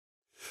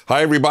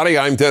Hi, everybody.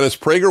 I'm Dennis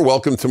Prager.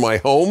 Welcome to my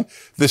home.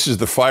 This is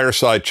the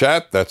Fireside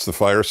Chat. That's the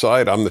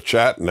fireside. I'm the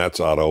chat, and that's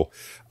Otto.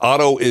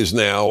 Otto is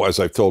now, as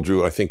I've told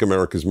you, I think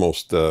America's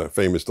most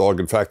famous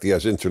dog. In fact, he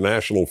has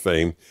international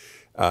fame,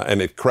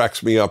 and it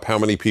cracks me up how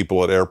many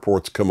people at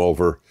airports come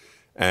over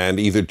and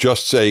either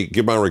just say,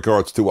 give my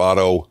regards to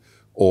Otto,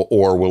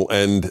 or will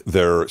end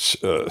their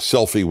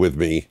selfie with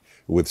me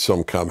with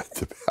some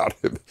comment about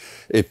him.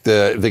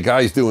 The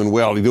guy's doing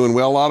well. You doing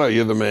well, Otto?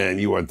 You're the man.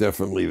 You are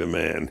definitely the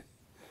man.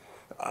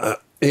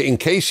 In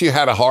case you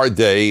had a hard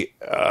day,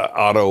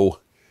 Otto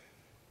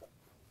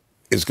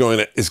is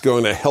going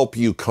to help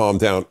you calm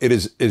down. It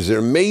is an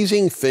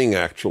amazing thing,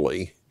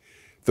 actually,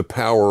 the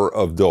power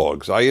of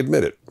dogs. I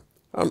admit it.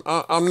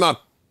 I'm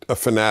not a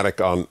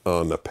fanatic on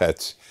the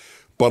pets,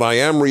 but I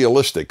am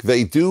realistic.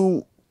 They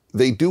do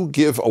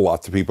give a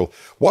lot to people.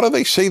 Why do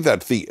they say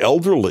that the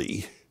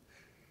elderly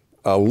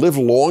live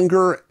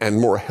longer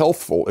and more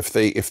healthful if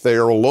they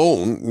are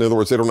alone? In other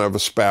words, they don't have a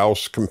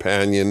spouse,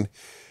 companion,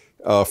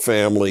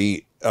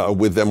 family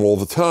with them all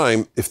the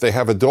time, if they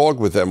have a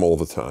dog with them all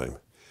the time.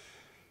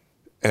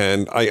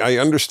 And I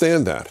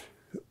understand that.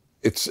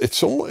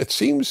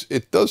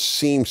 It does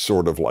seem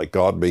sort of like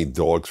God made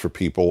dogs for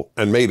people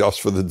and made us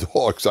for the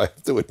dogs. I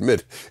have to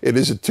admit, it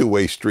is a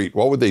two-way street.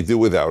 What would they do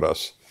without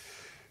us?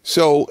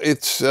 So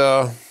it's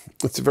a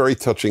very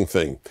touching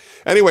thing.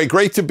 Anyway,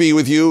 great to be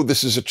with you.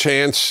 This is a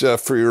chance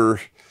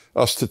for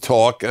us to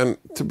talk and,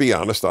 to be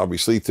honest,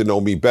 obviously, to know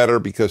me better,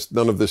 because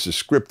none of this is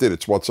scripted.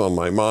 It's what's on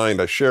my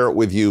mind. I share it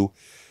with you,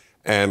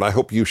 and I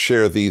hope you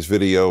share these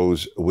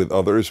videos with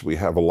others. We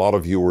have a lot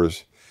of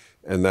viewers,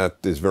 and that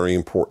is very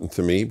important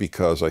to me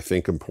because I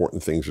think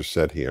important things are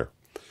said here.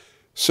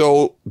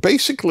 So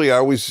basically,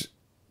 I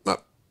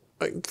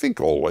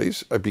think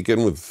always, I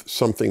begin with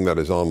something that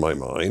is on my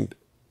mind.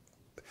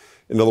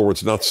 In other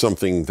words, not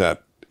something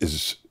that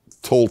is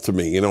told to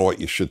me, you know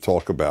what you should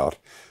talk about,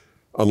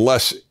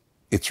 unless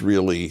it's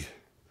really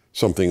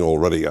something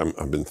already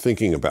I've been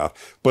thinking about.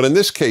 But in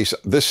this case,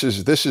 this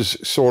is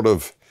sort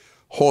of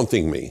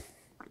haunting me.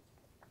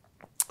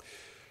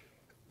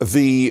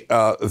 The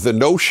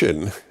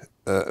notion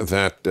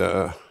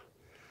that,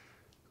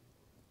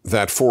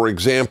 for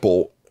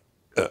example,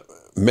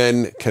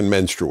 men can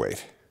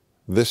menstruate.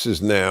 This is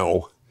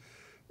now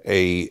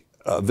a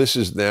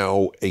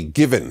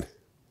given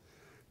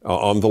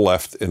on the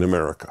left in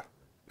America.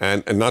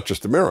 And not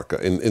just America,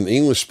 in the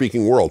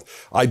English-speaking world.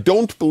 I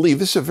don't believe,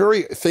 this is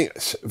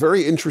a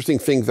very interesting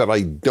thing that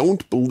I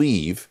don't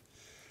believe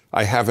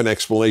I have an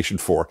explanation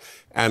for.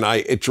 And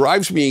it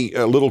drives me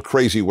a little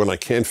crazy when I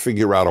can't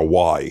figure out a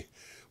why.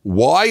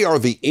 Why are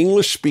the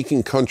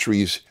English-speaking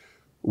countries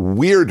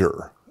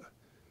weirder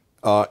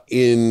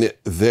in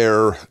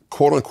their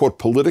quote-unquote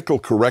political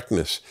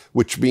correctness,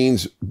 which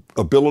means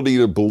ability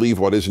to believe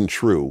what isn't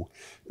true,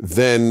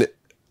 than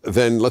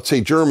let's say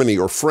Germany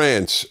or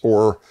France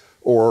or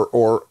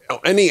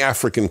any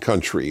African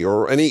country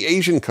or any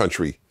Asian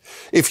country?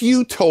 If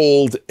you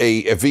told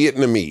a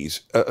Vietnamese,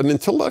 an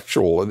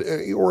intellectual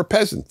or a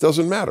peasant,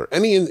 doesn't matter,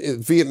 any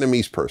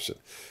Vietnamese person,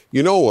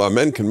 you know,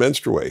 men can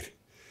menstruate,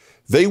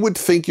 they would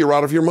think you're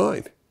out of your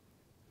mind.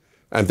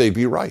 And they'd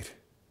be right.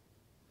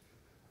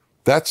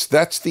 That's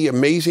the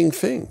amazing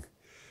thing.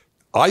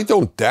 I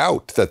don't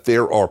doubt that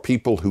there are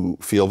people who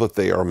feel that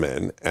they are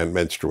men and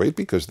menstruate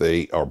because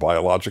they are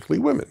biologically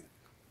women.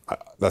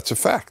 That's a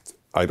fact.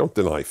 I don't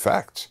deny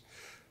facts.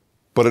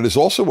 But it is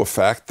also a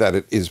fact that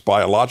it is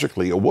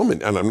biologically a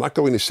woman. And I'm not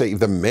going to say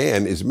the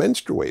man is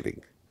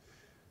menstruating.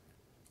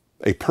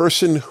 A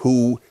person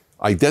who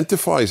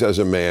identifies as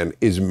a man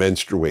is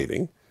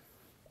menstruating.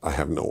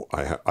 I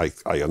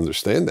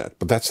understand that.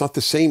 But that's not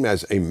the same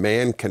as a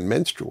man can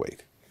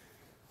menstruate.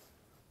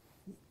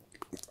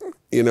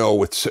 You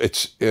know,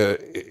 it's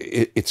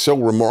so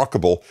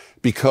remarkable,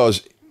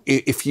 because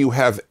if you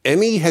have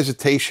any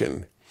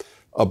hesitation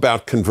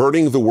about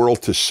converting the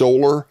world to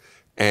solar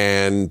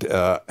and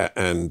not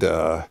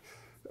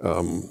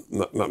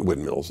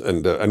windmills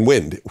and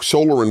wind,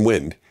 solar and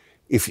wind,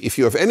 if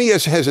you have any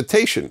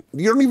hesitation,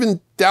 you don't even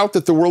doubt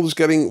that the world is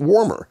getting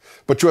warmer,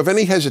 but you have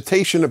any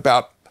hesitation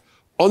about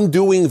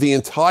undoing the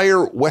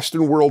entire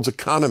Western world's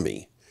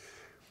economy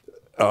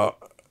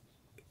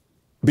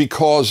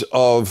because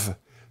of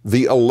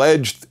the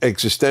alleged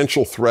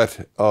existential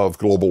threat of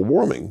global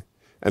warming.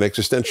 And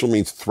existential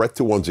means threat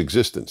to one's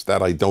existence.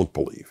 That I don't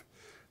believe.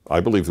 I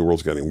believe the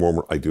world's getting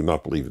warmer. I do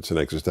not believe it's an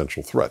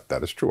existential threat.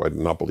 That is true. I do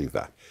not believe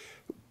that.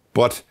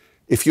 But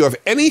if you have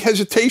any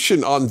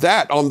hesitation on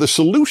that, on the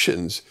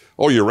solutions,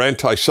 oh, you're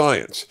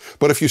anti-science.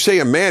 But if you say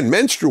a man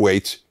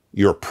menstruates,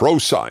 you're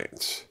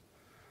pro-science.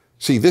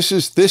 See, this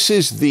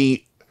is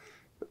the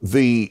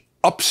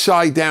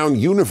upside down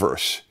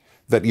universe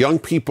that young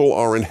people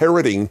are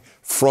inheriting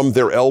from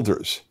their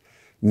elders.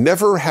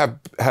 Never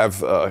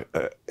has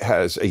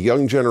a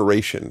young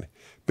generation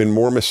been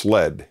more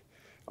misled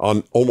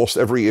on almost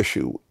every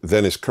issue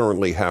than is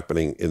currently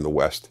happening in the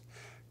West,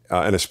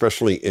 and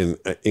especially in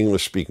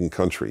English-speaking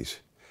countries.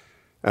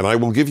 And I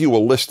will give you a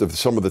list of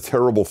some of the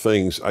terrible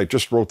things. I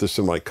just wrote this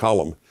in my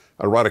column.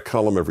 I write a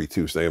column every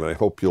Tuesday, and I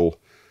hope you'll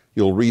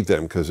you'll read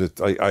them, because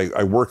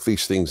I work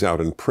these things out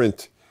in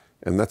print,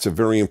 and that's a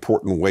very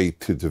important way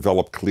to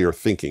develop clear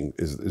thinking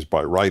is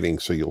by writing,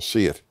 so you'll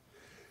see it.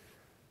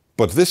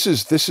 But this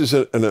is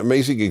an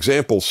amazing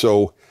example.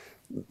 So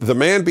the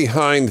man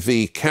behind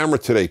the camera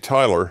today,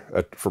 Tyler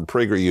from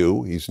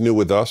PragerU, he's new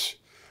with us.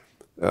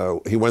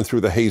 He went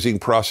through the hazing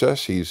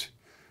process.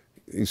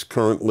 He's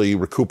currently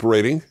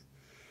recuperating.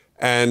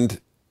 And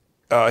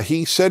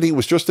he said he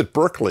was just at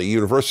Berkeley,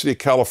 University of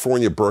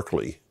California,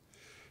 Berkeley.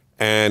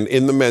 And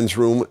in the men's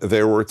room,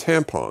 there were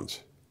tampons.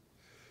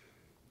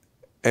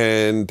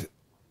 And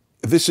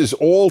this is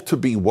all to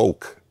be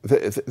woke.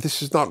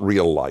 This is not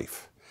real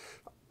life.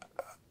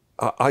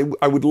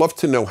 I would love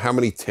to know how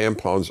many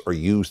tampons are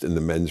used in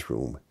the men's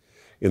room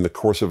in the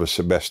course of a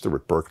semester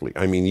at Berkeley.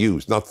 I mean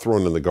used, not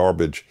thrown in the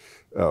garbage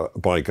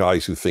by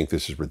guys who think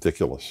this is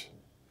ridiculous.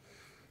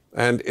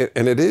 And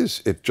it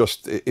is. It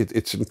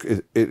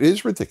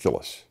is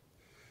ridiculous.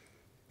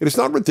 It is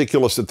not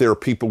ridiculous that there are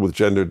people with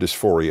gender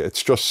dysphoria.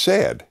 It's just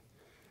sad.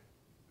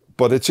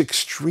 But it's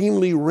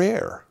extremely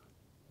rare.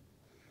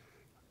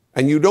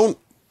 And you don't,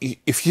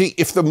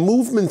 if the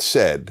movement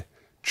said,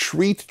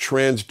 treat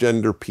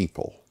transgender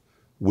people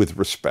with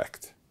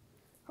respect,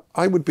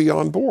 I would be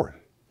on board.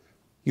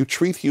 You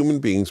treat human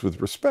beings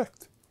with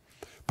respect.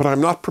 But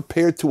I'm not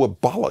prepared to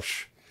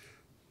abolish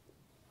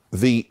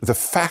the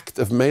fact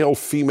of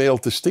male-female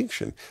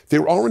distinction.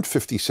 There aren't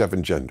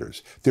 57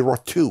 genders. There are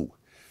 2.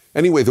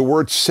 Anyway, the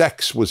word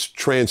sex was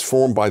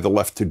transformed by the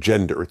left to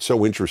gender. It's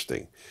so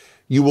interesting.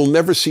 You will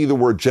never see the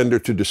word gender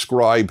to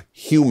describe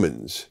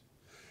humans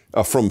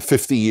from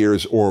 50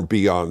 years or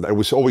beyond. It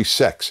was always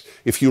sex.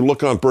 If you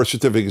look on birth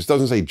certificates, it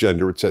doesn't say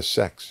gender, it says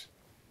sex.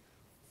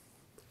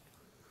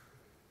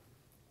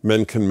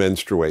 Men can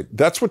menstruate.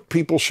 That's what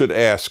people should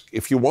ask.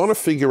 If you want to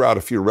figure out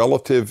if your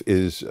relative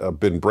is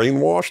been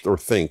brainwashed or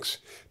thinks,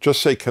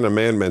 just say, can a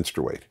man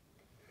menstruate?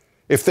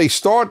 If they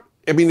start,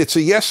 I mean, it's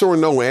a yes or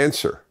no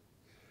answer.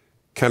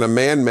 Can a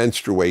man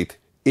menstruate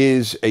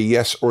is a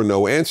yes or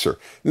no answer.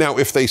 Now,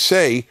 if they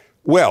say,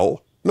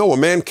 well, no, a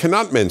man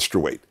cannot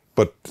menstruate,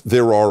 but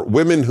there are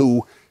women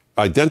who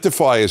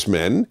identify as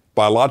men,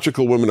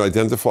 biological women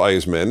identify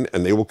as men,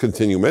 and they will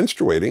continue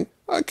menstruating.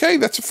 Okay,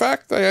 that's a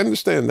fact. I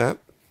understand that.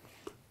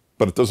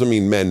 But it doesn't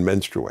mean men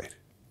menstruate.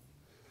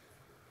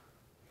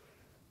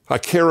 I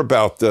care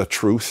about the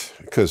truth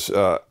because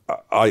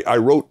I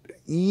wrote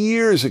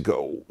years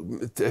ago,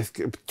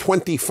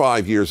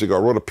 25 years ago, I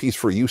wrote a piece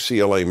for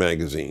UCLA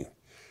magazine,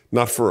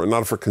 not for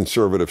a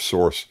conservative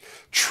source,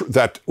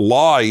 that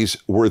lies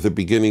were the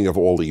beginning of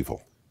all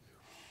evil.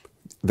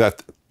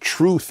 That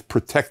truth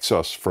protects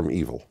us from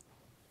evil.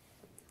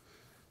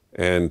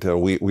 And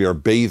we are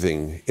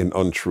bathing in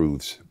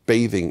untruths,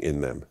 bathing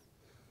in them.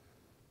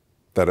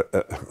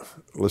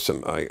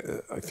 Listen, I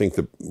think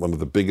that one of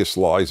the biggest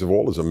lies of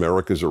all is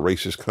America's a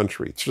racist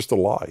country. It's just a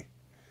lie.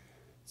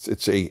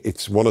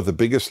 It's one of the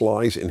biggest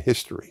lies in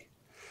history.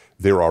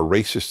 There are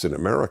racists in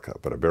America,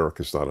 but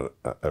America's not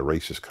a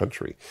racist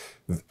country.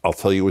 I'll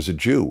tell you as a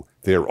Jew,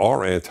 there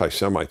are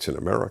anti-Semites in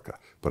America,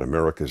 but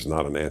America is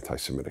not an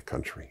anti-Semitic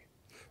country.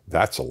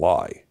 That's a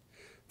lie.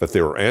 That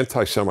there are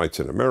anti-Semites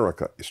in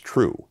America is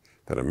true.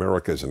 That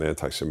America is an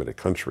anti-Semitic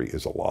country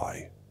is a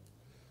lie.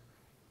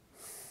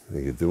 How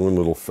you doing,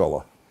 little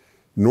fella?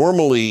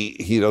 Normally,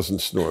 he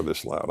doesn't snore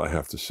this loud, I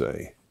have to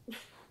say.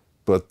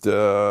 But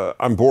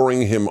I'm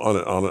boring him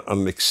on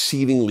an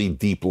exceedingly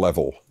deep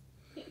level.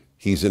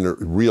 He's in a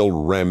real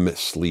REM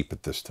sleep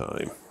at this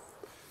time.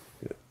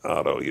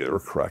 Otto, you ever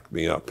crack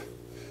me up.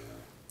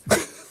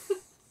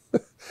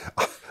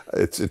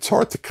 It's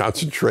hard to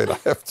concentrate, I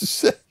have to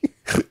say,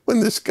 when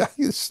this guy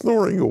is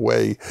snoring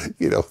away,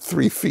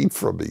 3 feet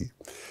from me.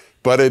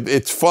 But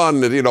it's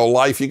fun,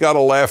 life, you got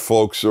to laugh,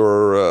 folks,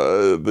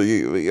 or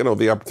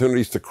the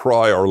opportunities to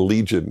cry are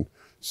legion.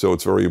 So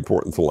it's very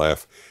important to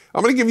laugh.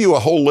 I'm going to give you a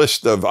whole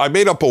list I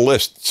made up a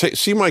list.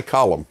 See my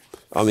column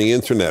on the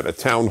internet at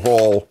Town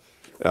Hall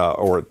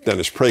or at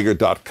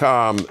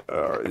DennisPrager.com.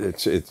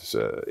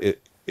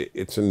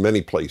 It's in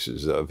many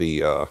places.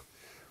 Where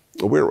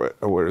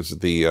is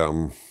it?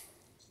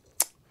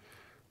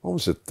 What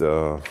was it?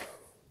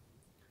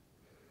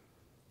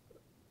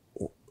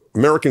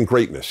 American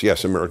Greatness.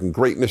 Yes, American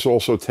Greatness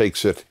also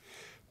takes it,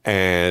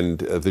 and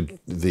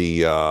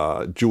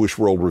the Jewish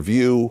World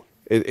Review.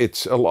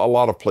 It's a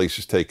lot of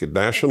places take it.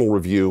 National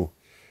Review.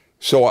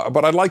 So,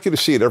 but I'd like you to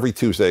see it every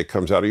Tuesday it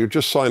comes out. You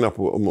just sign up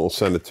and we'll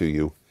send it to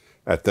you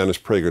at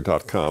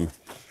DennisPrager.com.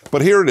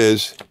 But here it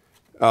is.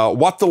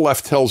 What the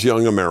left tells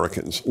young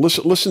Americans.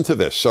 Listen to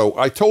this. So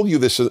I told you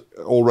this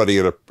already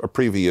at a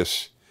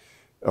previous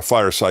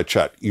Fireside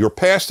Chat. Your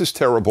past is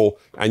terrible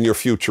and your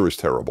future is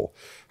terrible.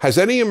 Has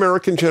any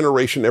American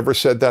generation ever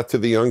said that to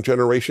the young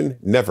generation?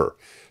 Never.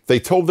 They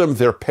told them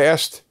their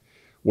past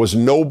was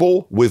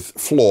noble with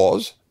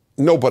flaws.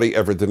 Nobody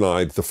ever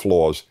denied the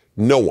flaws.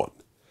 No one.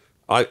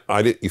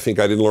 You think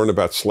I didn't learn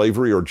about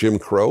slavery or Jim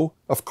Crow?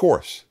 Of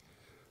course.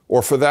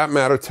 Or for that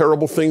matter,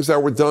 terrible things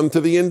that were done to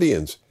the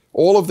Indians.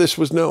 All of this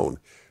was known.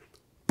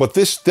 But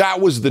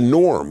that was the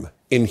norm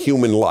in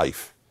human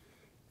life.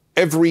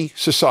 Every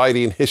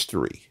society in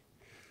history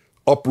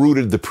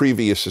uprooted the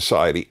previous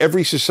society.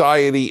 Every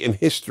society in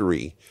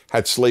history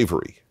had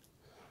slavery.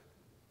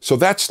 So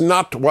that's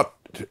not what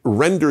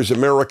renders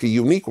America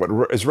unique.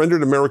 What has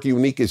rendered America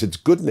unique is its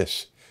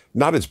goodness,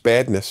 not its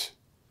badness.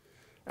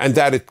 And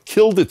that it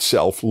killed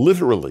itself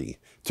literally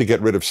to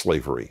get rid of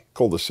slavery,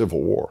 called the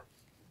Civil War.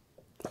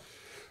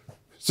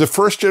 It's the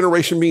first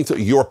generation being told,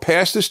 your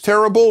past is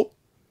terrible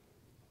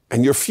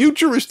and your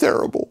future is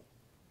terrible.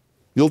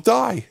 You'll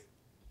die.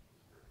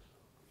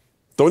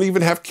 Don't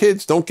even have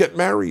kids. Don't get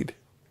married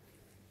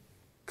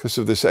because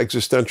of this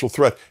existential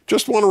threat.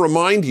 Just want to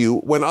remind you,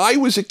 when I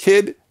was a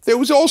kid, there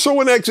was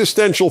also an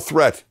existential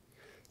threat.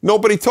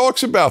 Nobody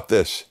talks about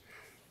this.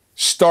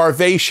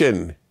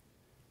 Starvation.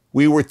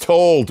 We were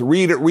told,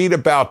 read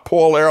about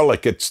Paul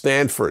Ehrlich at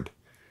Stanford.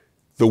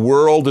 The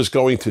world is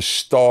going to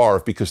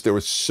starve because there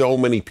are so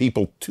many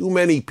people, too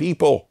many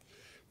people.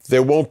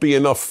 There won't be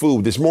enough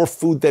food. There's more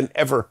food than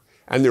ever,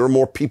 and there are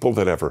more people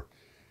than ever.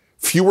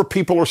 Fewer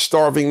people are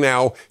starving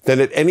now than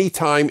at any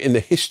time in the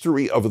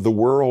history of the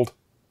world.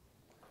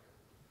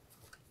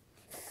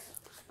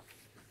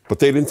 But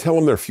they didn't tell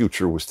them their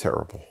future was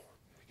terrible.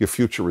 Your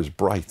future is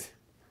bright.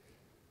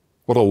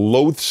 What a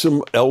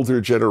loathsome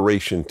elder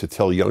generation to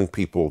tell young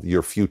people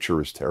your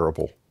future is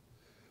terrible.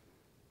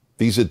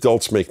 These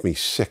adults make me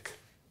sick.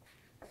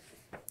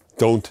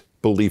 Don't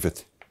believe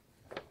it.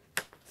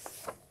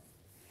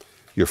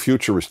 Your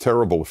future is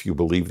terrible if you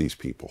believe these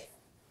people.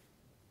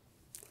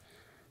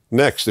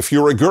 Next, if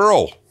you're a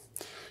girl,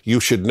 you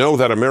should know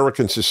that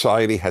American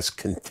society has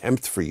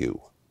contempt for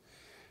you.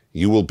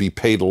 You will be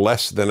paid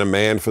less than a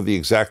man for the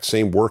exact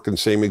same work and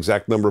same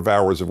exact number of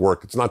hours of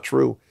work. It's not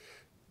true.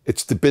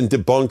 It's been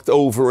debunked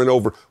over and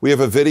over. We have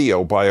a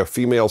video by a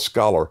female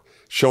scholar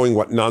showing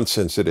what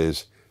nonsense it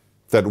is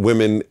that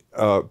women,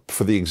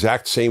 for the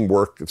exact same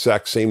work,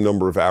 exact same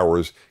number of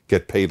hours,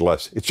 get paid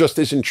less. It just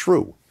isn't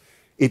true.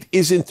 It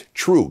isn't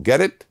true. Get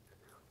it?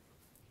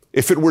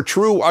 If it were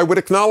true, I would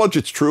acknowledge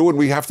it's true and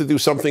we have to do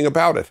something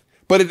about it.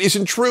 But it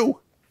isn't true.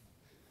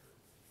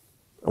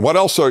 And what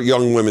else are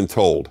young women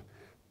told?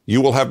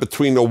 You will have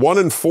between a 1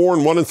 in 4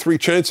 and 1 in 3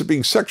 chance of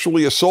being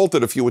sexually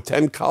assaulted if you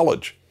attend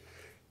college.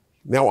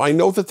 Now, I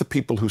know that the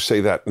people who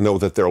say that know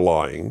that they're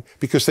lying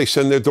because they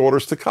send their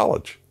daughters to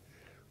college.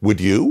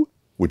 Would you?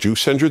 Would you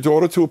send your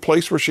daughter to a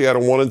place where she had a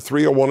 1 in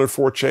 3 or 1 in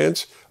 4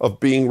 chance of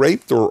being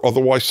raped or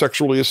otherwise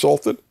sexually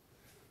assaulted?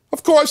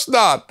 Of course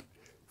not.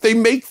 They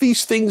make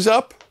these things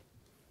up.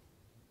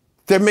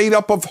 They're made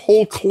up of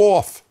whole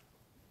cloth.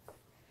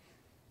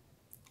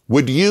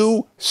 Would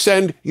you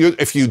send your,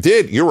 if you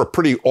did, you're a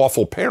pretty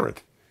awful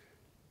parent.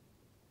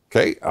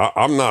 Okay,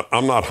 I'm not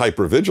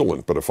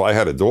hypervigilant, but if I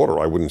had a daughter,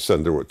 I wouldn't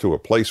send her to a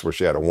place where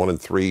she had a 1 in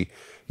 3.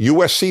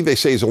 USC, they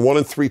say, is a 1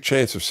 in 3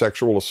 chance of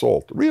sexual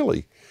assault.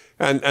 Really?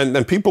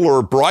 And people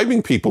are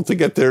bribing people to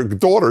get their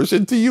daughters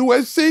into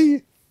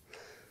USC.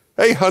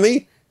 Hey,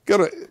 honey,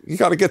 you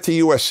gotta get to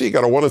USC. You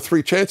got a 1 in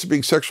 3 chance of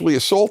being sexually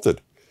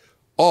assaulted.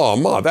 Oh,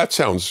 Ma, that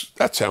sounds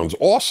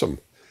awesome.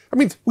 I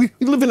mean, we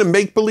live in a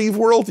make-believe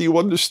world. Do you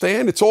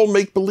understand? It's all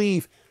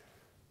make-believe.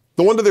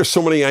 No wonder there's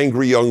so many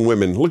angry young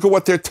women. Look at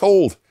what they're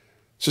told.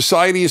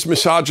 Society is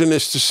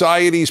misogynist.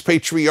 Society is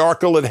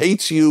patriarchal. It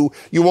hates you.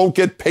 You won't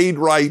get paid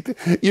right.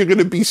 You're going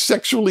to be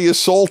sexually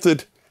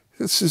assaulted.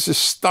 This is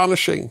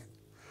astonishing.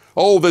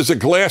 Oh, there's a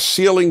glass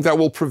ceiling that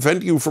will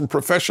prevent you from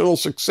professional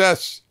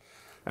success.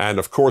 And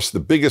of course, the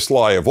biggest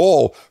lie of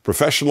all,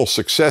 professional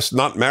success,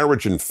 not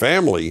marriage and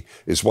family,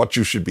 is what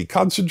you should be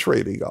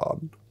concentrating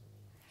on.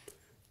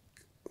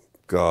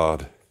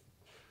 God,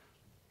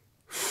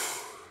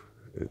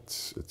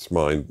 it's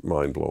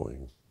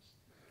mind-blowing.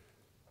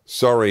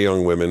 Sorry,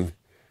 young women.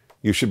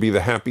 You should be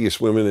the happiest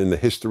women in the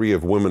history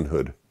of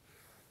womanhood,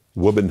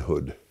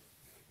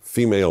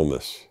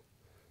 femaleness,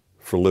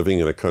 for living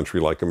in a country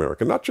like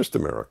America. Not just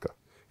America,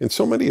 in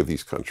so many of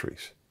these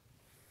countries.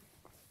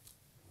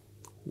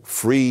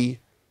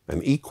 Free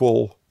and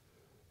equal.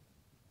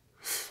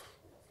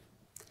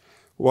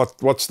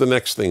 What's the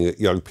next thing that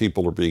young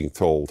people are being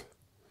told?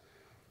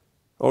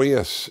 Oh,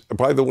 yes.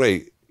 By the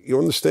way, you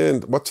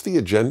understand, what's the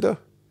agenda?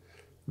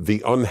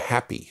 The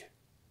unhappy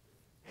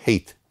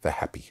hate the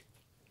happy,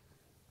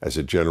 as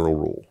a general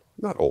rule.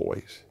 Not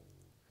always.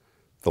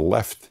 The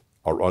left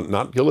are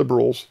not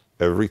liberals,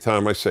 every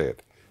time I say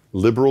it.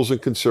 Liberals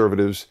and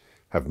conservatives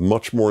have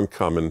much more in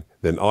common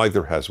than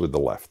either has with the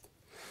left.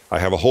 I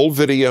have a whole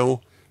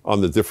video on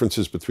the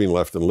differences between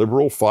left and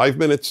liberal. 5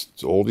 minutes,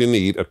 it's all you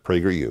need at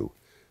PragerU.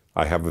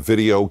 I have a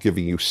video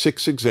giving you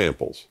 6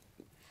 examples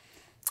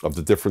of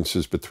the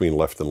differences between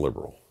left and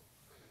liberal.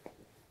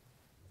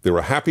 There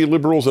are happy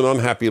liberals and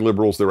unhappy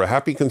liberals. There are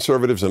happy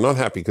conservatives and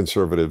unhappy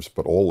conservatives,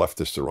 but all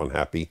leftists are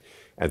unhappy,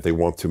 and they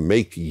want to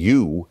make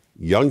you,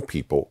 young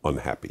people,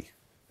 unhappy.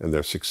 And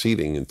they're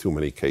succeeding in too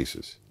many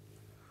cases.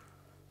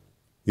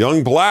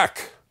 Young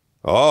black.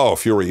 Oh,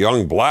 if you're a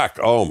young black,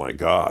 oh my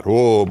God.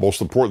 Oh,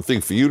 most important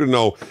thing for you to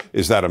know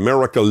is that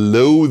America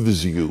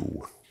loathes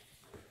you.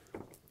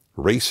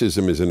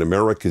 Racism is in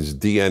America's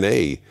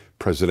DNA,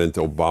 President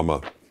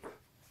Obama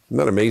Isn't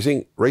that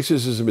amazing?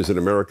 Racism is in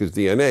America's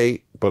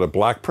DNA, but a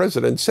black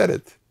president said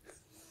it.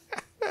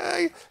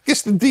 I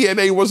guess the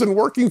DNA wasn't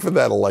working for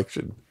that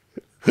election.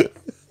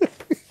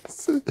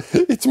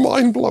 It's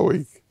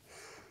mind-blowing.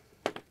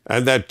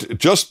 And that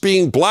just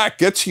being black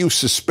gets you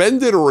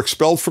suspended or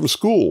expelled from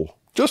school.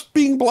 Just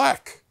being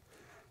black.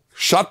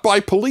 Shot by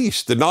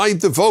police,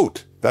 denied the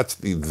vote. That's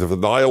the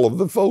denial of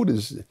the vote.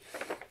 Is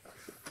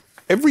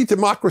every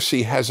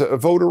democracy has a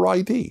voter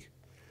ID.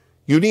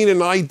 You need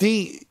an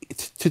ID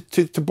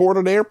to board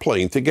an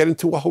airplane, to get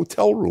into a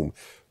hotel room.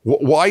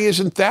 Why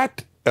isn't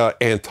that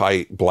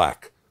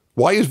anti-black?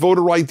 Why is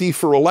voter ID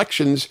for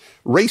elections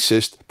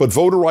racist, but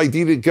voter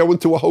ID to go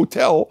into a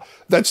hotel,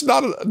 that's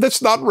not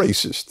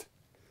racist?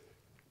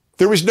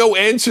 There is no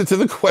answer to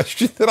the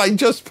question that I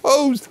just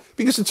posed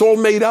because it's all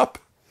made up.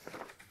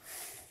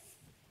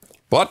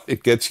 But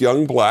it gets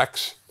young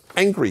blacks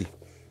angry.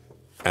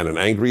 And an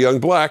angry young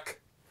black,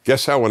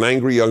 guess how an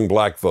angry young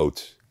black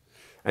votes?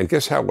 And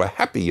guess how a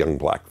happy young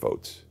black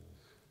votes?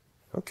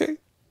 Okay,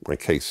 my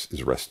case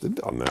is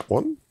rested on that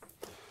one.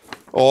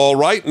 All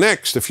right,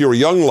 next, if you're a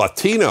young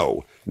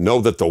Latino,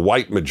 know that the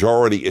white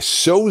majority is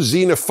so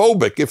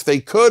xenophobic, if they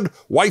could,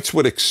 whites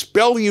would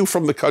expel you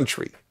from the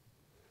country.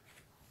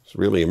 It's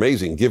really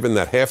amazing, given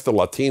that half the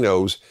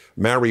Latinos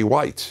marry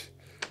whites.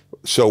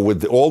 So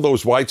would all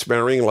those whites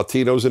marrying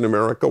Latinos in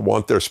America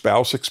want their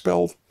spouse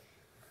expelled?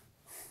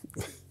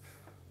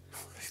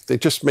 They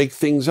just make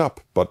things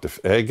up. But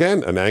if,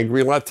 again, an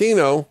angry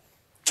Latino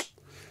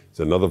is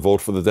another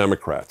vote for the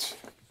Democrats.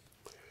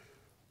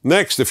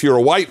 Next, if you're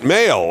a white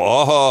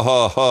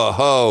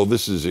male,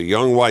 this is a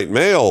young white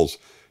males,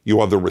 you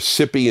are the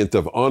recipient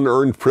of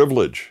unearned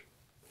privilege.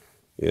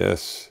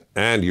 Yes,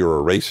 and you're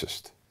a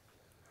racist.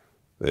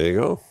 There you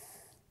go.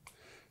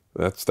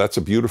 That's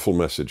a beautiful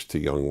message to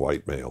young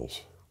white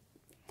males.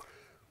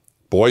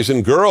 Boys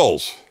and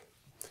girls,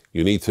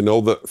 you need to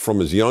know that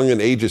from as young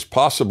an age as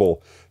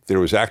possible,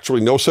 there is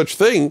actually no such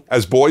thing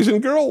as boys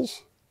and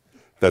girls.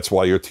 That's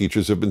why your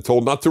teachers have been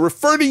told not to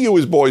refer to you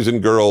as boys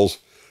and girls,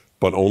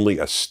 but only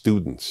as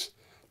students,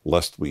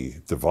 lest we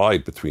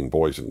divide between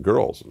boys and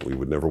girls. We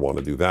would never want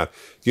to do that.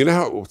 Do you know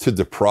how to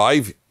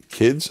deprive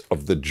kids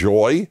of the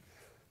joy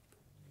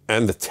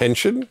and the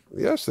tension?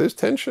 Yes, there's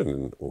tension.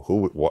 And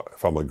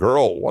if I'm a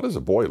girl, what is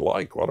a boy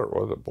like? What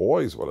are the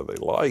boys? What are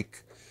they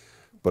like?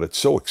 But it's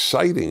so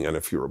exciting. And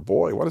if you're a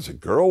boy, what is a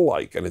girl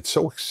like? And it's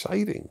so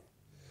exciting.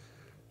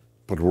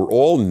 But we're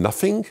all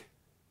nothing.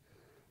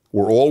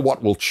 We're all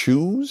what we'll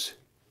choose.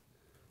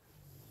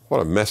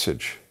 What a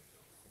message.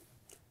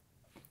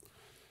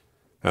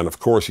 And of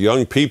course,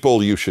 young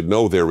people, you should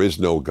know there is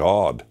no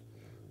God.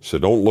 So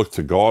don't look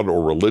to God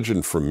or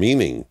religion for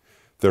meaning.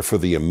 They're for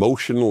the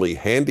emotionally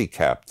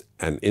handicapped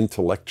and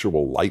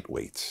intellectual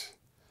lightweights.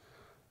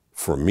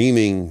 For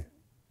meaning,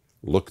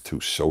 look to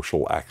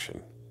social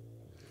action.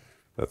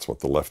 That's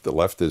what the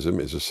leftism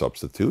is a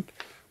substitute.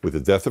 With the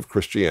death of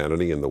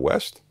Christianity in the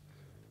West,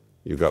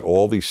 you've got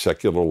all these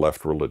secular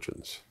left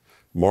religions.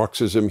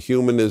 Marxism,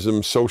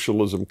 humanism,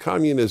 socialism,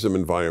 communism,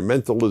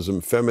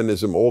 environmentalism,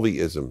 feminism, all the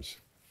isms.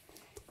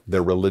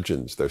 They're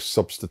religions. They're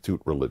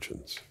substitute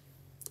religions.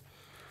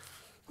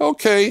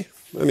 Okay.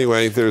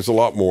 Anyway, there's a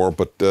lot more,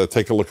 but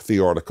take a look at the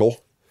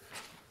article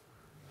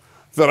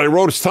that I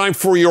wrote. It's time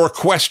for your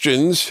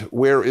questions.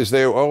 Where is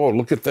there? Oh,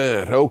 look at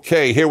that.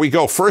 Okay, here we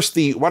go. First,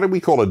 what do we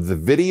call it? The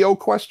video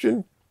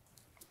question?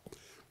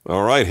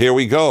 All right, here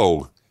we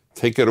go.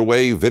 Take it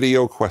away.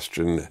 Video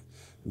question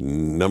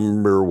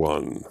number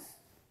 1.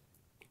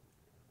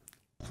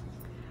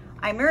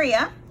 I'm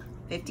Maria,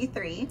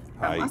 53, from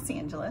Hi. Los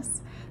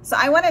Angeles. So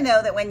I want to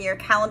know that when your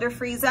calendar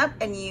frees up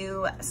and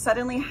you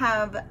suddenly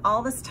have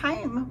all this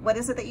time, what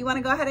is it that you want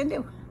to go ahead and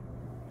do?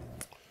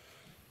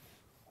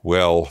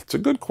 Well, it's a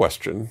good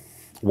question.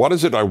 What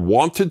is it I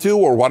want to do,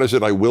 or what is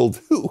it I will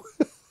do?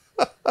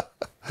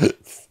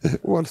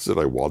 What is it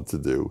I want to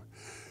do?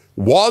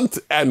 Want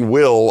and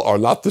will are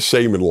not the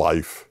same in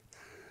life.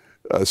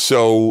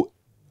 So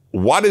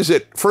what is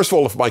it? First of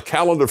all, if my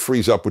calendar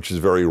frees up, which is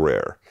very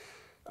rare,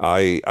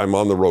 I'm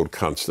on the road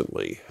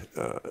constantly.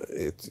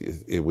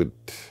 It would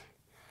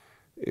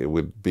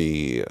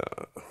be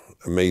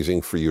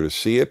amazing for you to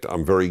see it.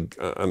 I'm very,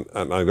 and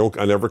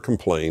I never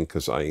complain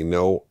because I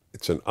know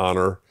it's an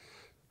honor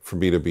for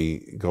me to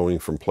be going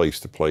from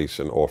place to place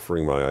and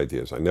offering my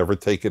ideas. I never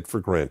take it for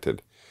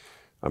granted.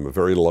 I'm a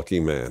very lucky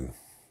man.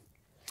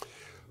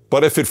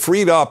 But if it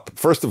freed up,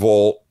 first of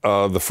all,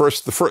 I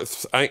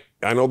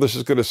know this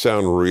is going to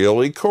sound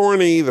really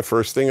corny. The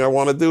first thing I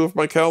want to do if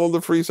my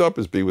calendar frees up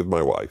is be with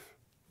my wife.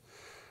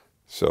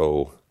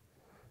 So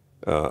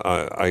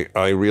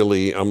I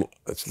really,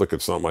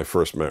 it's not my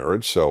first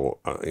marriage, so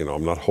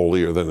I'm not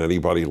holier than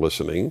anybody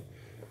listening,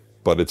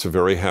 but it's a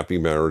very happy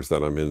marriage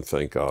that I'm in,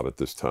 thank God, at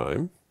this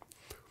time.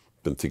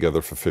 Been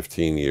together for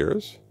 15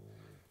 years,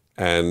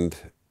 and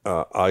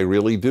I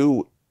really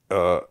do.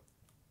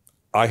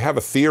 I have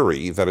a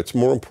theory that it's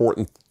more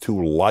important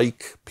to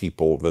like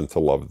people than to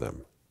love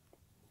them.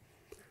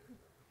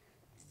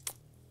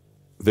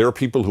 There are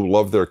people who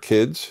love their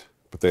kids,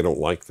 but they don't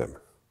like them.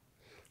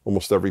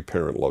 Almost every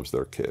parent loves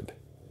their kid.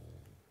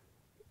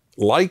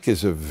 Like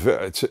is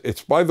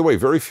it's by the way,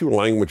 very few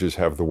languages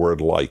have the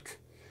word like.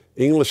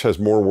 English has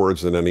more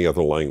words than any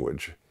other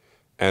language.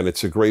 And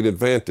it's a great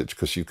advantage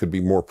because you could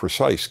be more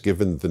precise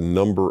given the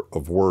number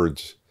of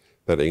words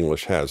that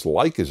English has.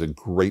 Like is a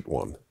great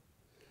one.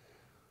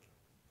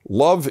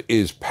 Love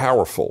is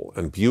powerful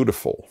and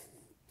beautiful,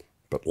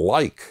 but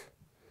like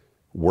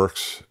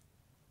works,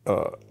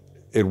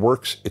 it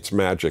works its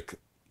magic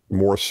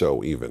more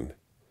so even.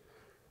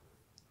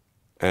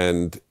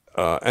 And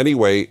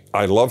anyway,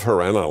 I love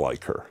her and I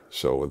like her.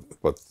 So,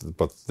 but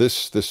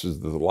this is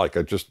the like.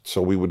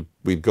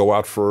 We'd go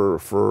out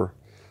for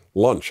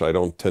lunch. I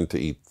don't tend to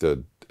eat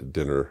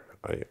dinner.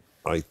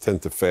 I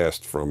tend to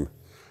fast from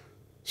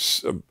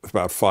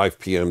about 5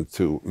 p.m.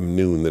 to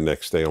noon the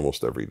next day,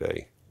 almost every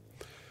day.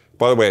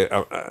 By the way,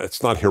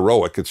 it's not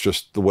heroic. It's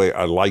just the way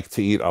I like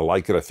to eat. I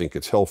like it. I think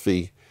it's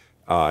healthy.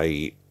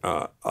 I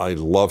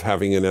love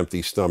having an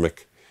empty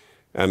stomach.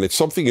 And it's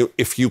something,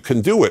 if you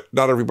can do it,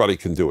 not everybody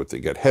can do it. They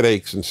get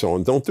headaches and so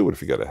on. Don't do it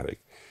if you get a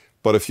headache.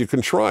 But if you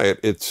can try it,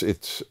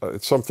 it's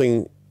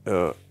something,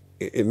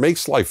 it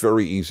makes life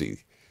very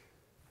easy.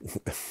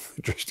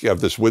 Just you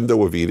have this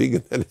window of eating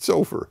and then it's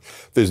over.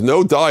 There's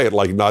no diet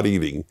like not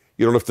eating.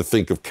 You don't have to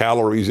think of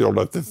calories. You don't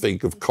have to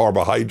think of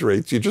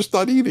carbohydrates. You're just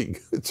not eating.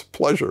 It's a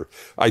pleasure.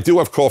 I do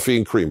have coffee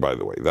and cream, by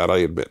the way. That I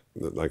admit.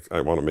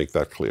 I want to make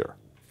that clear.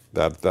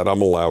 That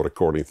I'm allowed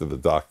according to the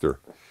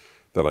doctor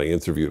that I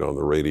interviewed on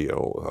the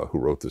radio who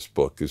wrote this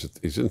book.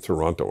 He's in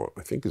Toronto.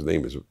 I think his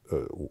name is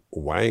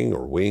Wang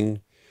or Wing.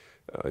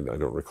 I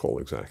don't recall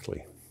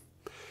exactly.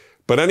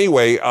 But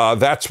anyway,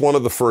 that's one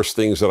of the first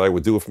things that I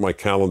would do if my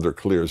calendar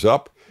clears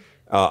up.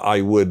 But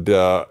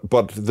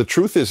the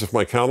truth is, if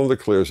my calendar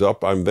clears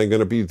up, I'm then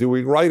going to be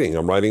doing writing.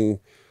 I'm writing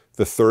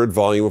the 3rd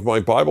volume of my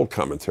Bible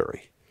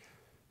commentary.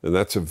 And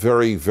that's a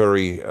very,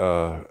 very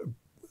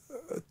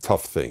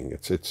tough thing.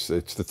 It's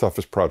the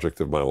toughest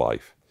project of my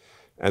life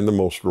and the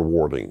most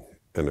rewarding.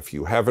 And if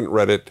you haven't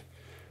read it,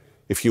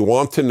 if you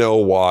want to know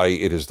why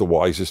it is the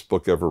wisest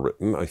book ever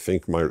written, I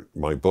think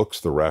my books,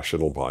 The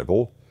Rational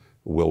Bible,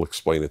 will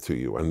explain it to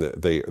you. And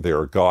they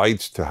are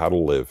guides to how to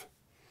live.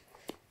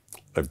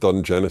 I've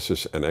done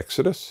Genesis and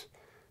Exodus,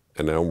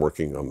 and now I'm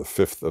working on the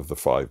 5th of the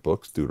 5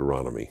 books,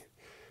 Deuteronomy.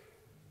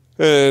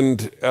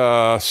 And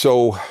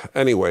so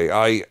anyway,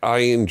 I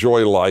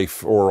enjoy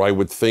life, or I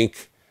would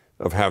think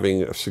of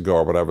having a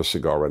cigar, but I have a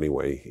cigar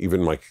anyway.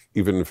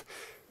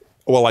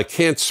 Well, I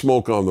can't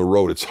smoke on the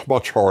road. It's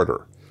much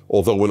harder.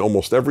 Although in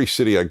almost every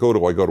city I go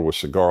to a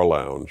cigar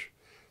lounge.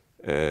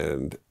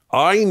 And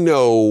I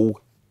know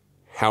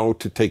how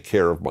to take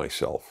care of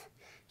myself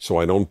so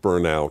I don't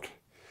burn out.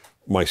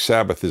 My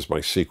Sabbath is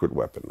my secret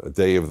weapon, a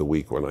day of the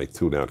week when I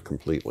tune out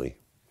completely.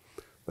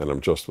 And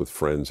I'm just with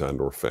friends and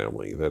or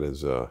family. That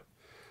is, I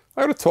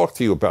ought to talk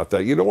to you about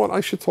that. You know what? I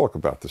should talk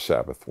about the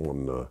Sabbath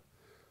one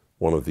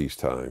of these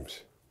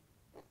times.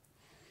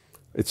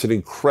 It's an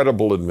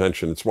incredible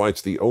invention. It's why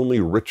it's the only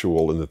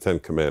ritual in the 10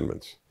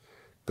 Commandments.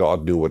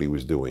 God knew what he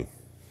was doing.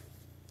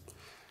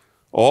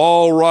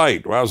 All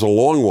right. Well, that was a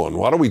long one.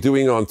 What are we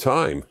doing on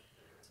time?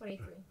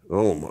 23.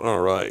 Oh, all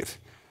right.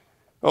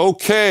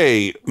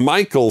 Okay.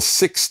 Michael,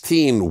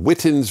 16,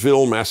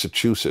 Whittinsville,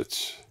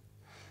 Massachusetts.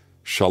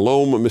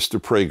 Shalom, Mr.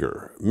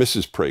 Prager,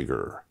 Mrs.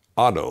 Prager,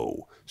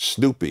 Otto,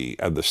 Snoopy,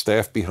 and the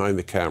staff behind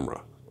the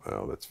camera.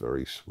 Wow, that's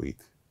very sweet.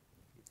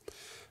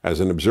 As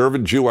an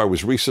observant Jew, I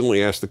was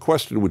recently asked the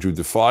question, would you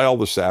defile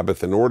the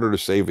Sabbath in order to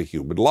save a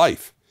human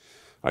life?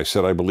 I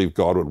said, I believe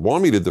God would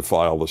want me to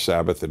defile the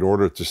Sabbath in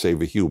order to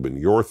save a human.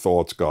 Your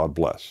thoughts, God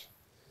bless.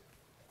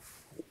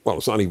 Well,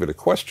 it's not even a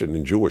question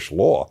in Jewish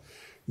law.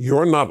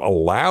 You're not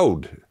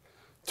allowed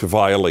to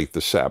violate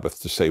the Sabbath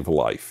to save a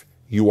life.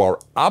 You are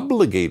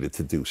obligated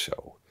to do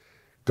so.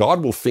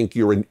 God will think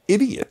you're an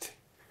idiot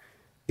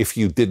if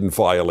you didn't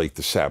violate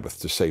the Sabbath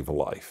to save a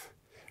life.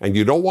 And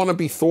you don't want to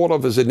be thought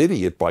of as an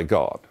idiot by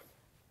God.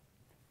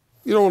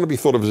 You don't want to be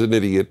thought of as an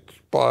idiot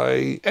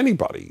by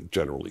anybody,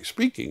 generally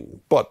speaking.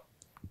 But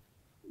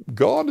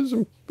God is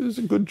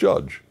a good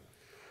judge.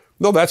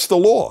 No, that's the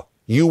law.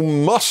 You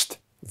must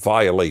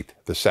violate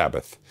the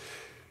Sabbath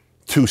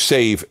to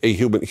save a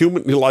human.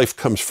 Human life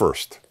comes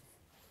first.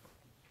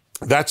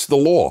 That's the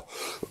law.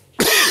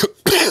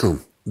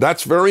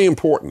 That's very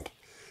important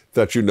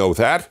that you know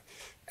that.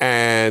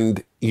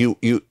 And you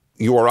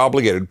are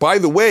obligated. By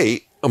the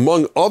way,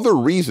 among other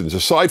reasons,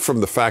 aside from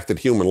the fact that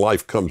human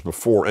life comes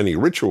before any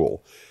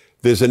ritual,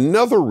 there's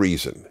another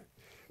reason,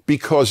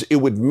 because it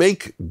would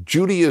make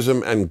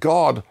Judaism and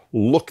God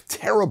look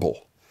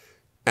terrible.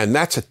 And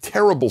that's a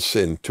terrible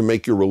sin, to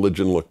make your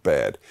religion look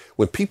bad.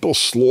 When people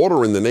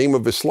slaughter in the name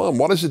of Islam,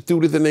 what does it do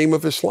to the name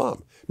of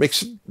Islam?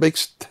 Makes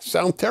it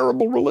sound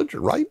terrible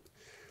religion, right?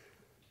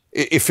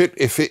 If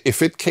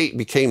it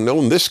became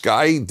known this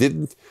guy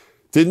didn't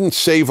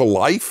save a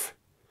life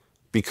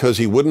because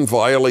he wouldn't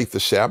violate the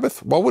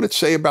Sabbath, what would it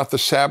say about the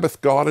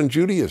Sabbath, God, and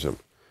Judaism?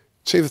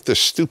 It'd say that they're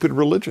stupid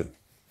religion,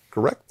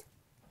 correct?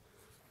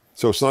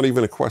 So it's not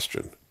even a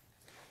question.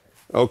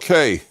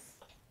 Okay.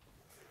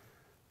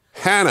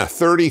 Hannah,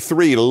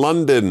 33,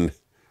 London,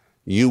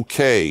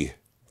 UK.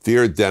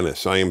 Dear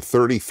Dennis, I am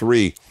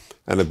 33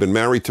 and have been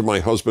married to my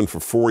husband for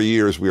 4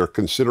 years. We are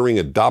considering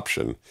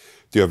adoption.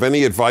 Do you have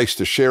any advice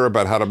to share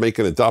about how to make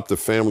an adoptive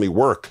family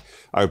work?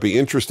 I would be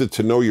interested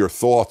to know your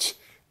thoughts.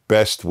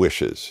 Best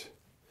wishes.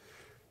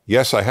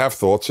 Yes, I have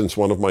thoughts since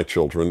one of my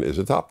children is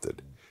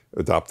adopted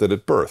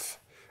at birth.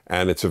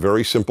 And it's a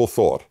very simple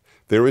thought.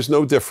 There is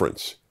no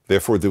difference.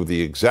 Therefore, do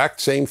the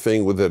exact same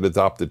thing with an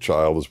adopted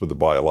child as with a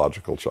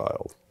biological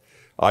child.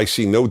 I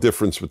see no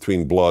difference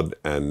between blood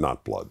and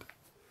not blood.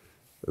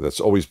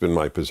 That's always been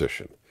my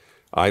position.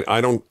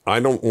 I don't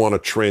want to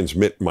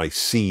transmit my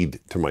seed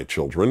to my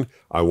children.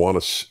 I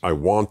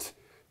want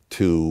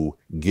to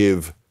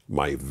give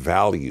my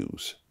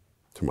values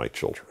to my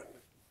children.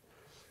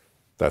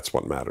 That's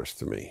what matters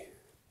to me.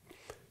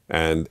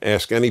 And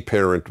ask any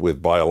parent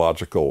with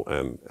biological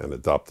and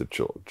adopted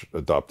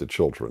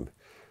children.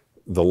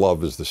 The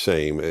love is the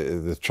same.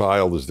 The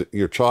child is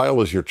your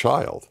child is your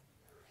child.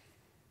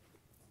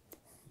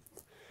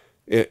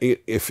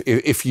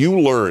 If you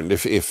learned,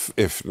 if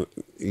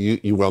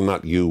you well,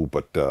 not you,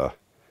 but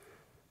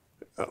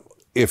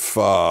if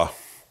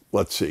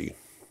let's see,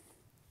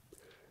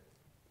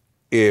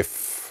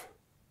 if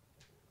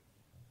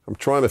I'm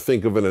trying to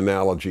think of an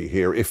analogy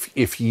here, if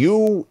it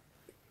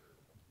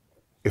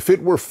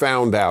were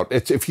found out,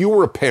 if you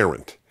were a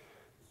parent,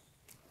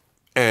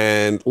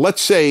 and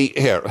let's say,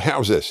 here,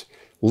 how's this?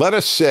 Let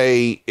us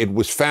say it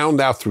was found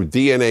out through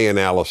DNA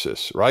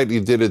analysis, right?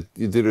 You did a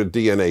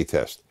DNA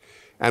test.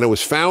 And it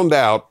was found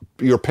out,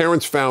 your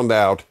parents found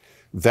out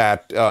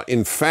that,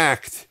 in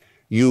fact,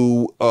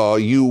 you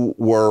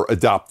were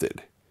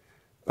adopted.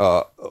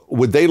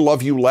 Would they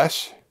love you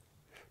less?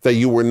 That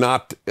you were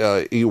not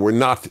not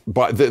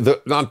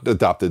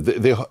adopted.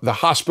 The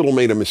hospital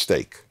made a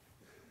mistake.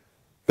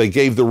 They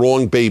gave the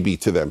wrong baby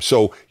to them.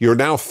 So you're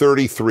now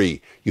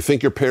 33. You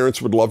think your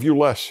parents would love you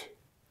less?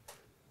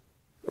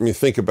 I mean,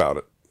 think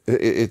about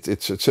it.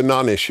 It's a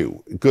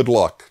non-issue. Good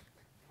luck.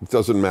 It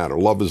doesn't matter.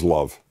 Love is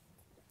love.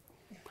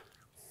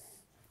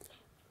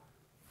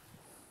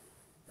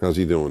 How's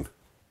he doing?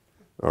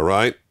 All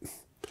right.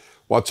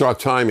 What's our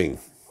timing?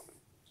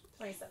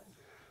 27.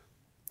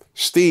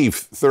 Steve,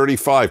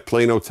 35,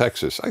 Plano,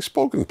 Texas. I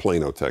spoke in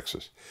Plano,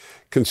 Texas.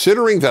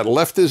 Considering that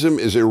leftism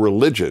is a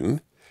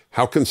religion,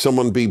 how can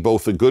someone be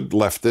both a good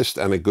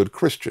leftist and a good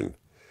Christian?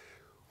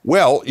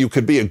 Well, you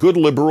could be a good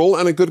liberal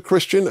and a good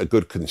Christian, a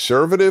good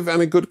conservative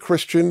and a good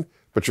Christian,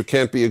 but you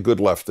can't be a good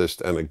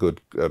leftist and a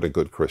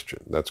good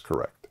Christian. That's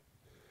correct.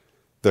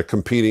 They're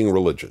competing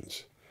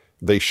religions.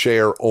 They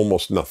share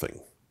almost nothing.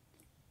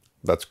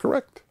 That's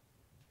correct.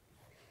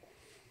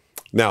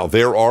 Now,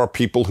 there are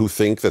people who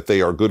think that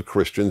they are good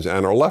Christians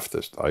and are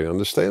leftist. I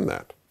understand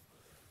that.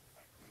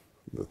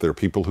 There are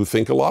people who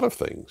think a lot of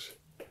things.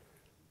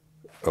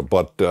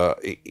 But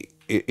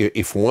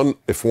if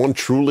one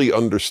truly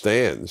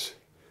understands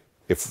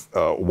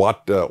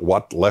what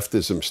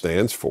leftism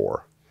stands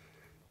for,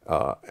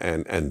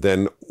 and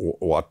then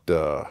what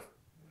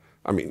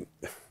I mean,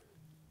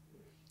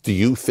 do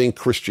you think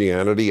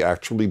Christianity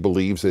actually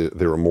believes that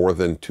there are more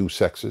than two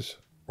sexes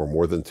or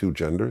more than two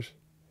genders?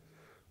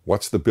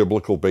 What's the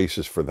biblical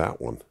basis for that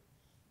one?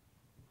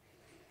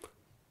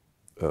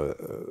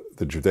 The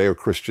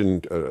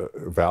Judeo-Christian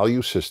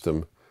value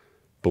system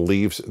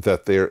believes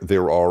that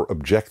there are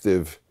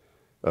objective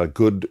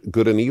good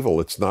and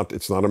evil. It's not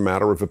a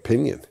matter of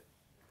opinion.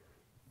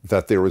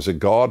 That there is a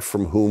God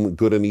from whom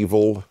good and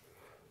evil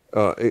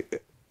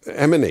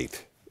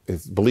emanate.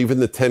 Believe in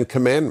the Ten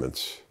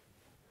Commandments.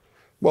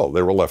 Well,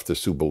 there are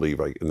leftists who believe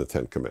in the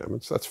Ten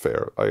Commandments. That's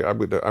fair. I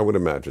would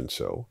imagine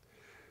so.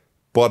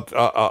 But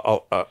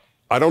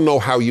I don't know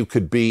how you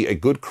could be a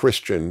good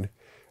Christian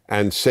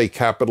and say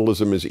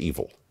capitalism is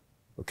evil.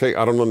 Okay,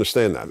 I don't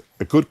understand that.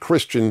 A good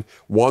Christian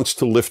wants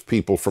to lift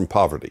people from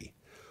poverty.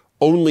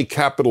 Only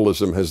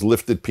capitalism has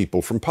lifted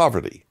people from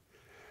poverty.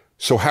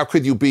 So how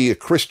could you be a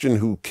Christian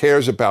who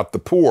cares about the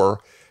poor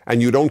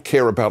and you don't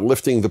care about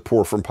lifting the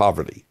poor from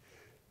poverty?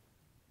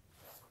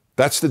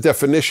 That's the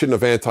definition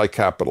of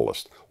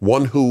anti-capitalist.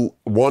 One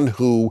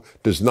who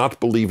does not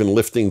believe in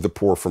lifting the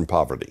poor from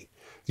poverty.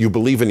 You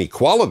believe in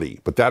equality,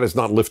 but that is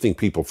not lifting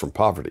people from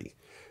poverty.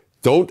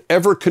 Don't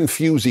ever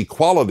confuse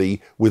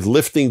equality with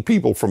lifting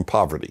people from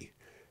poverty.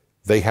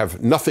 They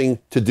have nothing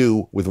to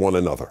do with one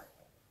another.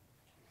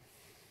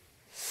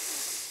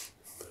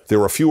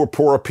 There are fewer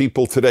poorer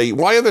people today.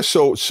 Why are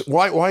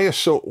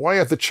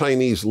the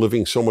Chinese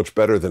living so much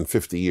better than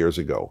 50 years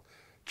ago?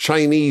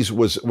 Chinese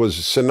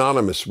was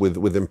synonymous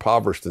with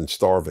impoverished and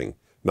starving.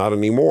 Not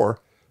anymore.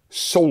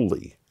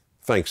 Solely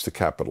thanks to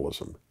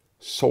capitalism.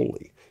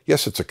 Solely.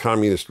 Yes, it's a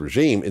communist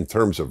regime in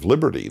terms of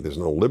liberty. There's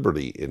no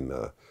liberty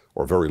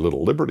or very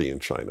little liberty in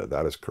China.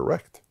 That is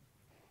correct.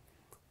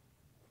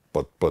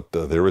 But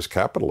there is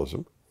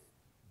capitalism.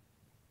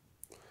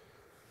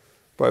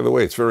 By the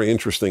way, it's very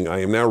interesting. I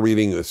am now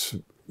reading this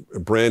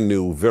brand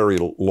new, very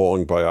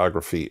long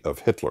biography of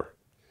Hitler.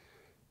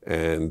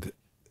 And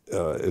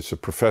it's a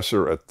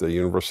professor at the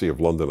University of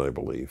London, I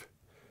believe.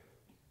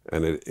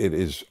 And it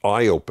is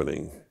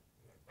eye-opening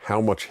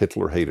how much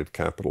Hitler hated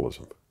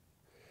capitalism.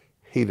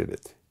 Hated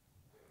it.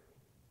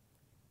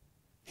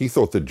 He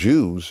thought the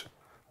Jews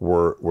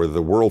were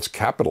the world's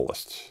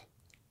capitalists.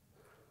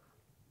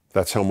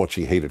 That's how much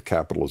he hated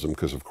capitalism,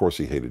 because of course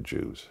he hated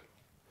Jews.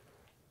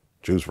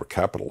 Jews were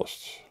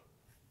capitalists.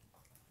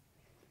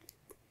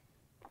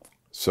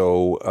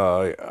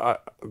 So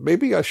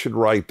maybe I should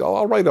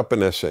I'll write up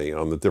an essay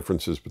on the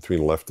differences between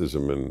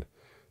leftism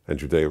and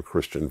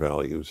Judeo-Christian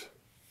values.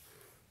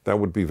 That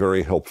would be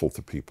very helpful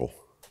to people.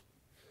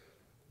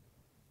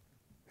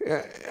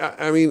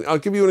 I mean, I'll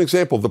give you an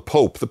example. The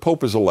Pope. The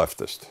Pope is a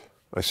leftist.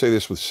 I say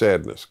this with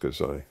sadness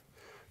because I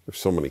have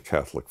so many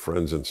Catholic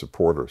friends and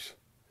supporters.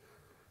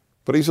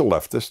 But he's a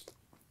leftist,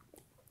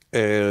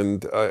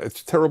 and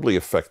it's terribly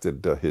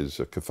affected his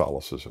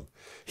Catholicism.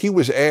 He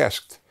was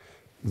asked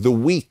the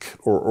week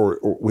or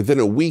within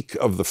a week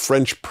of the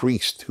French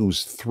priest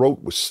whose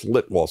throat was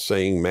slit while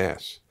saying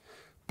Mass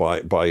by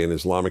an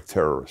Islamic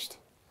terrorist.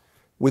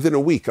 Within a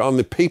week, on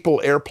the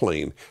papal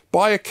airplane,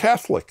 by a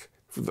Catholic,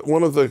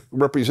 one of the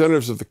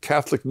representatives of the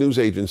Catholic news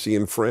agency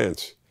in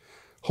France.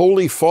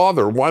 Holy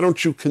Father, why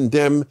don't you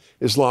condemn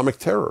Islamic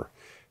terror?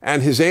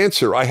 And his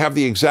answer, I have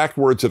the exact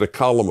words in a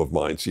column of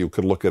mine, so you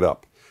could look it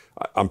up.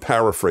 I'm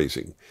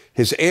paraphrasing.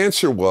 His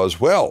answer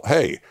was, well,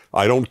 hey,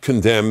 I don't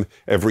condemn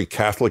every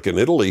Catholic in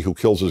Italy who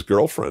kills his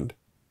girlfriend.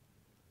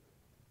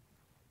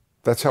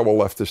 That's how a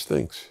leftist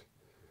thinks.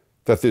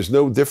 That there's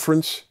no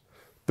difference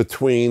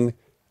between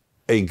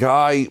a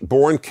guy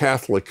born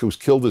Catholic who's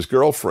killed his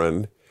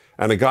girlfriend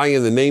and a guy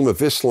in the name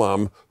of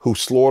Islam who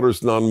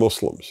slaughters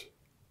non-Muslims.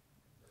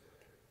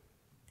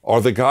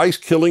 Are the guys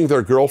killing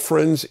their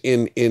girlfriends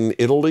in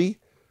Italy,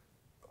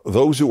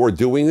 those who are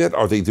doing it,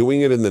 are they doing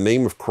it in the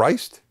name of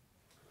Christ?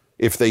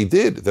 If they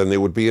did, then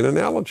there would be an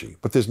analogy,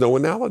 but there's no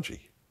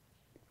analogy.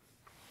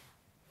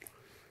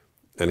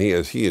 And he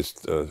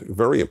is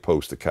very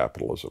opposed to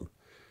capitalism,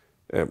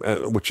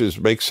 which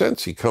makes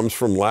sense. He comes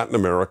from Latin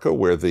America,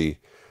 where the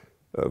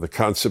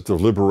concept of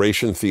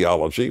liberation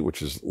theology,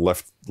 which is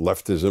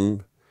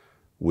leftism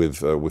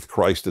with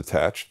Christ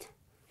attached,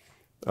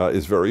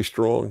 is very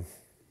strong.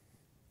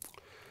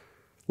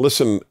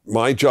 Listen,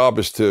 my job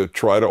is to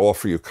try to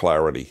offer you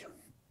clarity.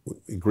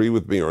 Agree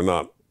with me or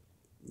not,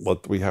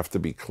 but we have to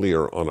be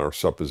clear on our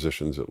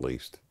suppositions at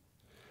least.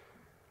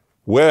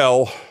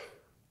 Well,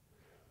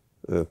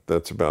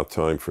 that's about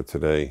time for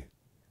today.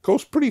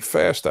 Goes pretty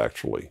fast,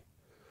 actually.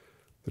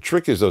 The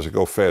trick is, does it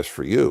go fast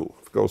for you?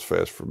 If it goes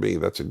fast for me,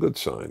 that's a good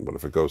sign. But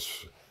if it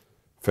goes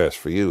fast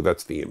for you,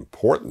 that's the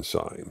important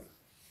sign.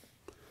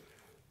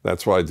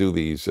 That's why I do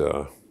these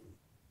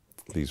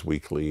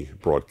weekly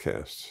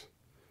broadcasts.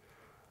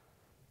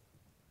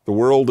 The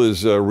world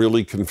is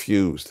really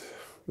confused.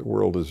 The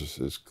world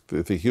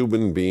the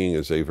human being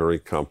is a very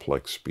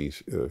complex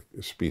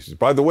species.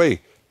 By the way, I'll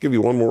give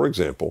you one more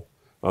example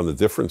on the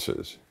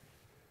differences.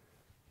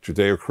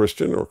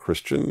 Judeo-Christian or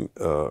Christian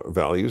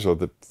values are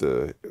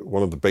that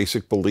one of the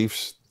basic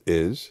beliefs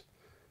is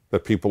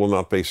that people are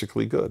not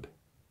basically good.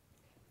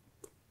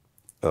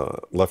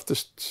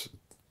 Leftists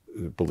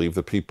believe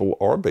that people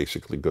are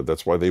basically good.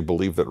 That's why they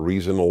believe that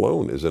reason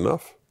alone is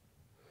enough.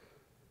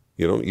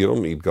 You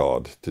don't need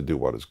God to do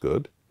what is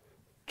good.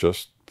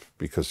 Just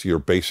because you're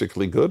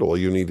basically good, all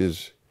you need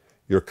is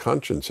your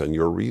conscience and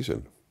your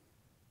reason.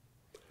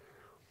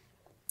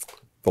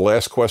 The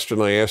last question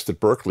I asked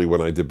at Berkeley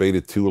when I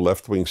debated two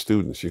left-wing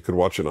students, you could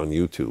watch it on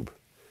YouTube.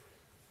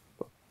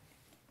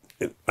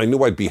 I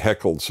knew I'd be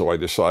heckled, so I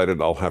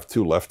decided I'll have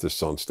two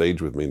leftists on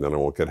stage with me, and then I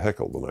won't get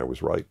heckled, and I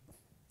was right.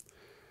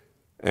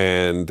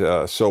 And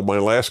so my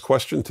last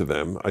question to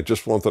them, I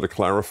just wanted to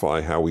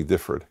clarify how we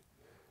differed.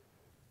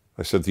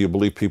 I said, do you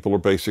believe people are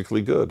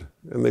basically good?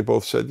 And they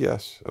both said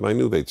yes. And I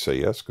knew they'd say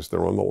yes because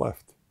they're on the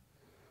left.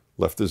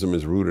 Leftism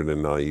is rooted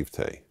in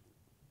naivete.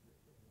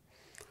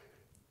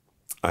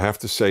 I have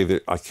to say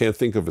that I can't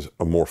think of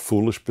a more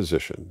foolish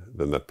position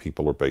than that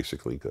people are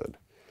basically good.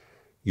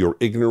 Your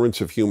ignorance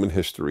of human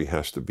history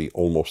has to be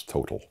almost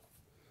total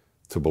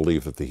to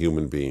believe that the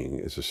human being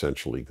is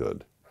essentially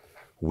good.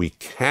 We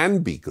can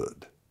be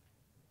good.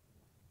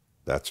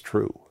 That's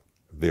true.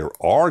 There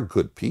are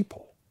good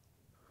people.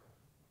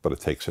 But it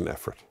takes an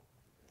effort.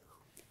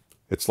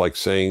 It's like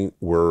saying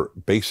we're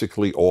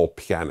basically all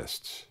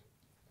pianists.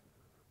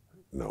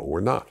 No,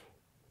 we're not.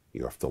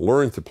 You have to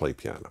learn to play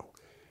piano.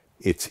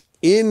 It's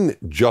in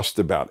just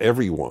about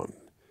everyone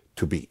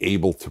to be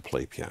able to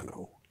play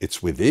piano.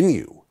 It's within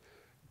you,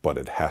 but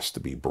it has to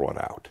be brought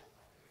out.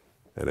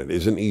 And it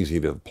isn't easy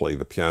to play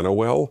the piano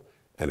well,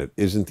 and it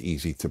isn't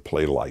easy to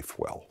play life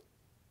well.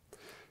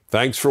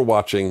 Thanks for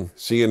watching.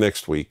 See you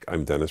next week.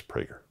 I'm Dennis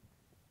Prager.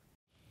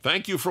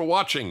 Thank you for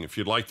watching. If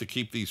you'd like to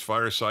keep these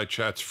Fireside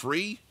Chats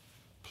free,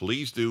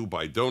 please do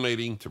by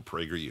donating to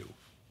PragerU.